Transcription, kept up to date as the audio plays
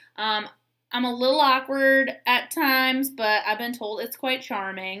Um, I'm a little awkward at times, but I've been told it's quite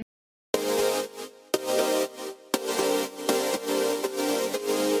charming.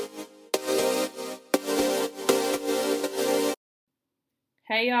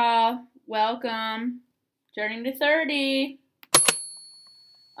 Hey y'all, welcome. Journey to 30.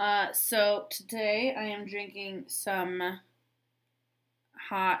 So today I am drinking some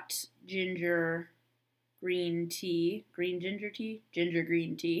hot ginger green tea, ginger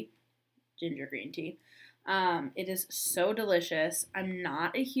green tea. It is so delicious. I'm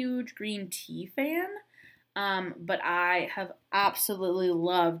not a huge green tea fan, but I have absolutely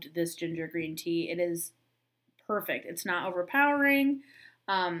loved this ginger green tea. It is perfect. It's not overpowering.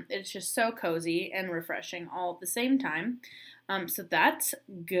 It's just so cozy and refreshing all at the same time. So that's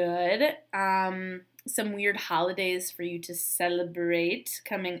good. Some weird holidays for you to celebrate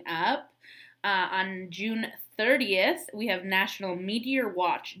coming up. On June 30th, we have National Meteor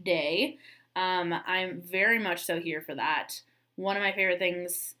Watch Day. I'm very much so here for that. One of my favorite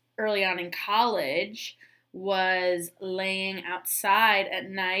things early on in college was laying outside at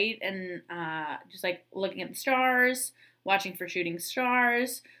night and just like looking at the stars, watching for shooting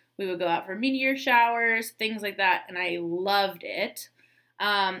stars. We would go out for meteor showers, things like that, and I loved it.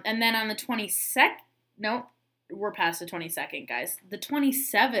 And then on the 22nd, no, we're past the 22nd, guys. The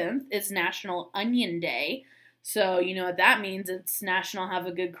 27th is National Onion Day. So you know what that means. It's National Have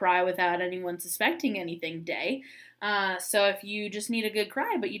a Good Cry Without Anyone Suspecting Anything Day. So if you just need a good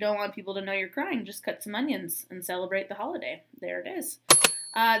cry, but you don't want people to know you're crying, just cut some onions and celebrate the holiday. There it is.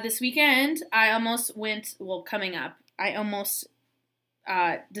 This weekend, coming up, I almost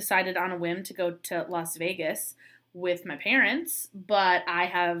decided on a whim to go to Las Vegas with my parents, but I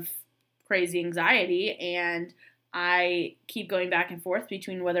have crazy anxiety and I keep going back and forth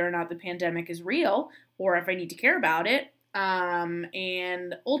between whether or not the pandemic is real or if I need to care about it.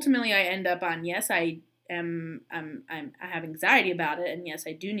 And ultimately I end up on yes, I have anxiety about it, and yes,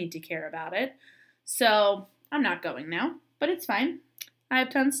 I do need to care about it. So I'm not going now, but it's fine. I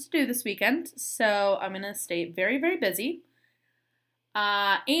have tons to do this weekend, so I'm going to stay very, very busy.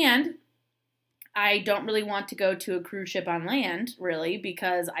 And I don't really want to go to a cruise ship on land, really,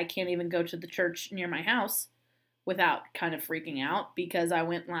 because I can't even go to the church near my house without kind of freaking out, because I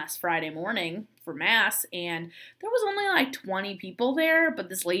went last Friday morning for Mass, and there was only like 20 people there, but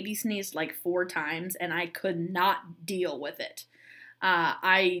this lady sneezed like 4 times, and I could not deal with it.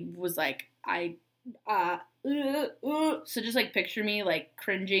 I was like, so just like picture me like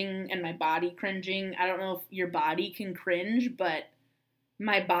cringing and my body cringing. I don't know if your body can cringe, but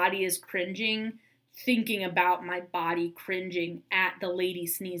my body is cringing thinking about my body cringing at the lady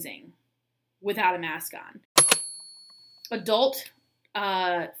sneezing without a mask on. Adult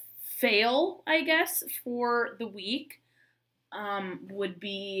fail, I guess, for the week would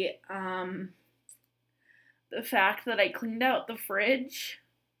be the fact that I cleaned out the fridge.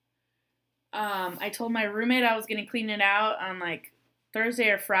 I told my roommate I was going to clean it out on like Thursday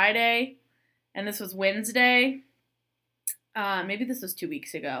or Friday, and this was Wednesday. Maybe this was 2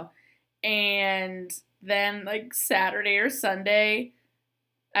 weeks ago. And then like Saturday or Sunday,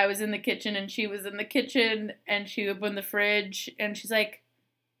 I was in the kitchen and she was in the kitchen and she opened the fridge and she's like,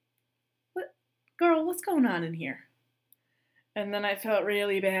 "What, girl, what's going on in here?" And then I felt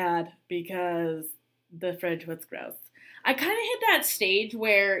really bad because the fridge was gross. I kind of hit that stage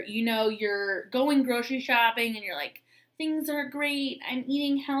where, you know, you're going grocery shopping and you're like, things are great. I'm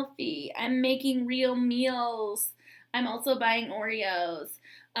eating healthy. I'm making real meals. I'm also buying Oreos.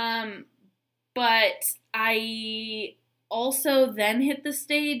 But I also then hit the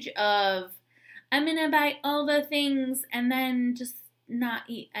stage of I'm going to buy all the things and then just not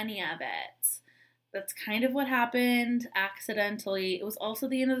eat any of it. That's kind of what happened accidentally. It was also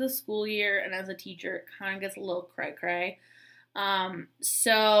the end of the school year, and as a teacher, it kind of gets a little cray-cray.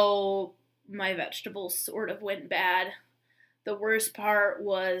 So my vegetables sort of went bad. The worst part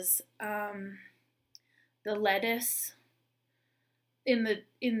was the lettuce in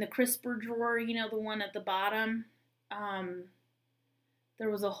the crisper drawer, you know, the one at the bottom. There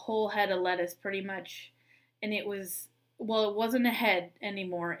was a whole head of lettuce pretty much, and it wasn't a head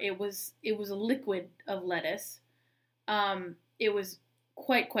anymore. It was a liquid of lettuce. It was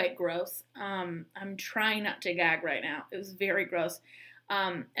quite gross. I'm trying not to gag right now. It was very gross.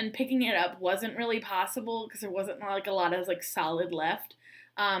 And picking it up wasn't really possible because there wasn't like a lot of like solid left.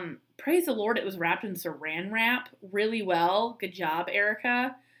 Praise the Lord, it was wrapped in saran wrap really well. Good job,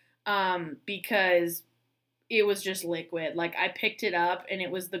 Erica. Because it was just liquid. Like, I picked it up and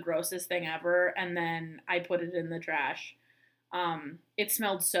it was the grossest thing ever, and then I put it in the trash. It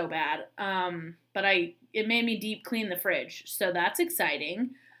smelled so bad. But it made me deep clean the fridge, so that's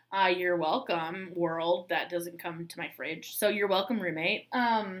exciting. You're welcome, world. That doesn't come to my fridge. So you're welcome, roommate.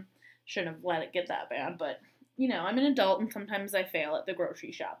 Shouldn't have let it get that bad, but I'm an adult and sometimes I fail at the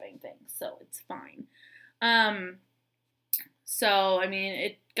grocery shopping thing, so it's fine. So I mean,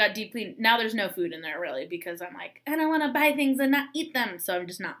 it got deeply. Now there's no food in there really because I'm like, I don't want to buy things and not eat them, so I'm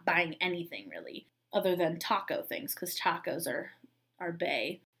just not buying anything really, other than taco things because tacos are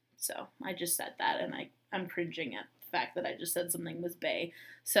bae. So I just said that and I'm cringing at the fact that I just said something was bae.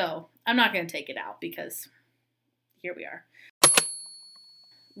 So I'm not going to take it out because here we are.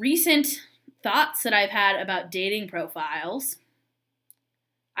 Recent thoughts that I've had about dating profiles.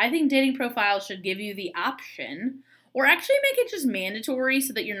 I think dating profiles should give you the option, or actually make it just mandatory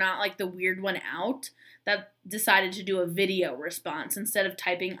so that you're not like the weird one out that decided to do a video response instead of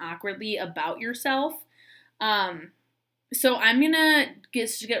typing awkwardly about yourself. So I'm going to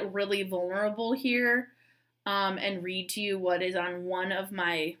get really vulnerable here and read to you what is on one of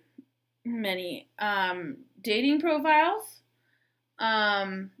my many dating profiles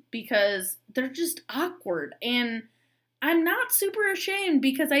because they're just awkward. And I'm not super ashamed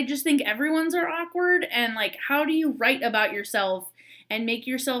because I just think everyone's are awkward. And like, how do you write about yourself and make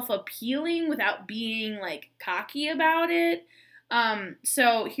yourself appealing without being like cocky about it?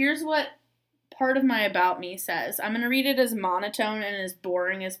 So here's what part of my about me says. I'm going to read it as monotone and as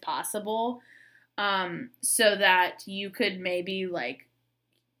boring as possible so that you could maybe like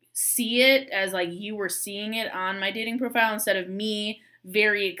see it as like you were seeing it on my dating profile instead of me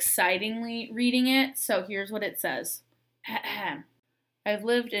very excitingly reading it. So here's what it says. I've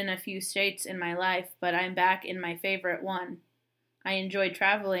lived in a few states in my life, but I'm back in my favorite one. I enjoy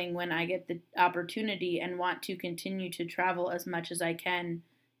traveling when I get the opportunity and want to continue to travel as much as I can,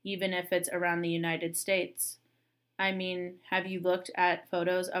 even if it's around the United States. I mean, have you looked at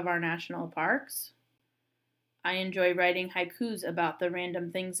photos of our national parks? I enjoy writing haikus about the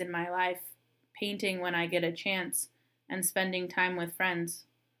random things in my life, painting when I get a chance, and spending time with friends.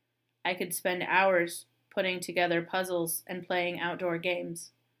 I could spend hours putting together puzzles and playing outdoor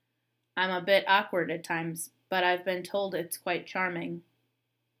games. I'm a bit awkward at times, but I've been told it's quite charming.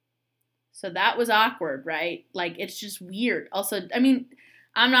 So that was awkward, right? Like, it's just weird. Also, I mean,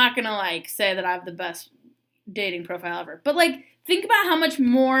 I'm not gonna like say that I have the best dating profile ever, but like, think about how much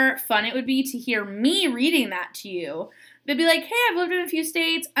more fun it would be to hear me reading that to you. They'd be like, hey, I've lived in a few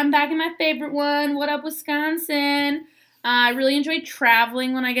states. I'm back in my favorite one. What up, Wisconsin? I really enjoy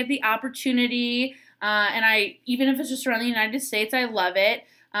traveling when I get the opportunity. And even if it's just around the United States, I love it.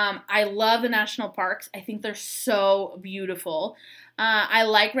 I love the national parks. I think they're so beautiful. I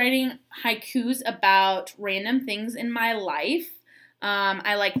like writing haikus about random things in my life.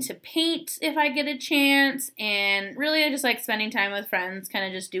 I like to paint if I get a chance, and really I just like spending time with friends, kind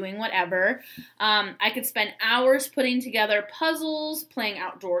of just doing whatever. I could spend hours putting together puzzles, playing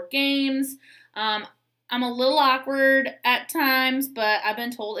outdoor games. I'm a little awkward at times, but I've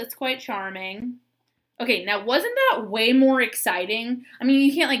been told it's quite charming. Okay, now wasn't that way more exciting? I mean,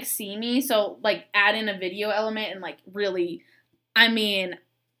 you can't like see me, so like add in a video element and like really, I mean,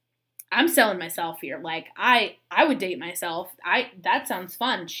 I'm selling myself here. Like I would date myself. That sounds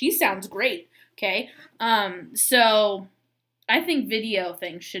fun. She sounds great. Okay. So I think video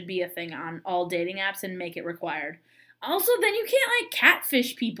things should be a thing on all dating apps and make it required. Also, then you can't like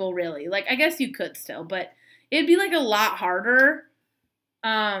catfish people really. Like I guess you could still, but it'd be like a lot harder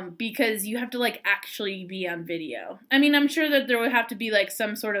because you have to like actually be on video. I mean, I'm sure that there would have to be like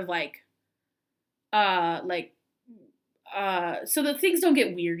some sort of so that things don't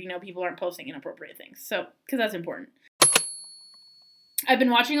get weird, people aren't posting inappropriate things. So, because that's important. I've been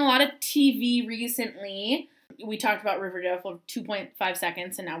watching a lot of TV recently. We talked about Riverdale for 2.5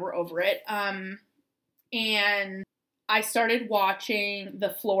 seconds and now we're over it. And I started watching The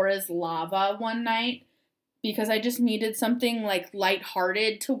Floor is Lava one night because I just needed something like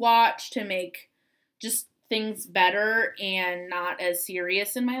lighthearted to watch to make just things better and not as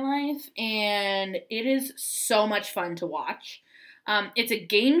serious in my life. And it is so much fun to watch. It's a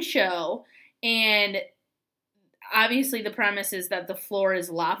game show, and obviously the premise is that the floor is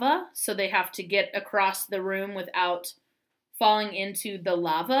lava, so they have to get across the room without falling into the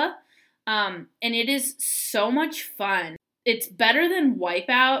lava. And it is so much fun. It's better than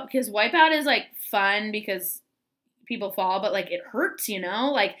Wipeout, because Wipeout is like fun because people fall, but like it hurts,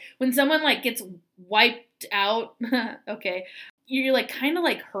 like when someone like gets wiped out, okay, you're like kind of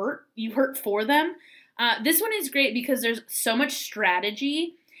like hurt. You hurt for them. This one is great because there's so much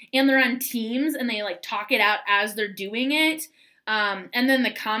strategy, and they're on teams and they like talk it out as they're doing it. And then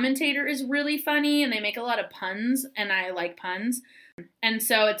the commentator is really funny and they make a lot of puns, and I like puns. And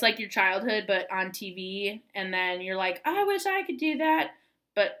so it's like your childhood, but on TV. And then you're like, oh, I wish I could do that.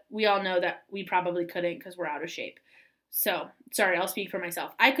 But we all know that we probably couldn't because we're out of shape. So, sorry, I'll speak for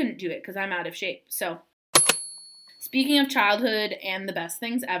myself. I couldn't do it because I'm out of shape. So, speaking of childhood and the best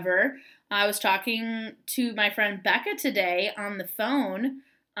things ever, I was talking to my friend Becca today on the phone,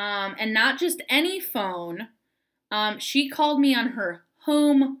 and not just any phone. She called me on her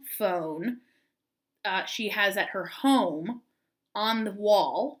home phone. She has at her home on the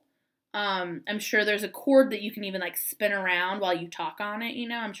wall. I'm sure there's a cord that you can even like spin around while you talk on it, you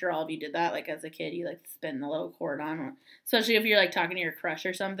know. I'm sure all of you did that, like as a kid, you like spin the little cord on, especially if you're like talking to your crush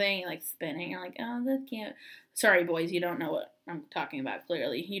or something, you like spinning, you're like, oh, that's cute. Sorry, boys, you don't know what I'm talking about,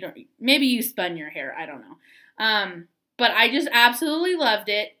 clearly. You don't, maybe you spun your hair, I don't know. But I just absolutely loved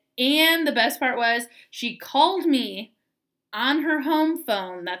it, and the best part was she called me on her home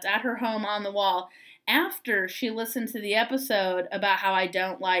phone that's at her home on the wall after she listened to the episode about how I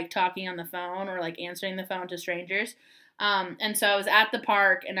don't like talking on the phone or like answering the phone to strangers. And so I was at the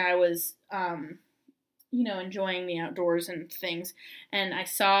park and I was, enjoying the outdoors and things. And I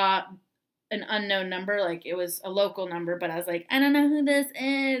saw an unknown number, like it was a local number, but I was like, I don't know who this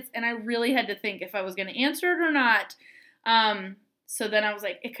is. And I really had to think if I was going to answer it or not. So then I was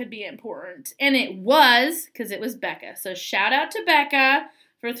like, it could be important. And it was, because it was Becca. So shout out to Becca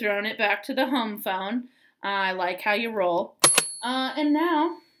for throwing it back to the home phone. I like how you roll. And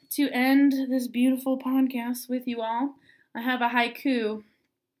now, to end this beautiful podcast with you all, I have a haiku.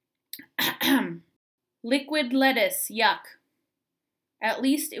 Liquid lettuce, yuck. At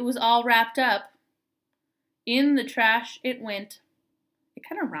least it was all wrapped up. In the trash it went. It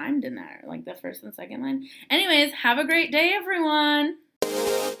kind of rhymed in there, like the first and second line. Anyways, have a great day, everyone.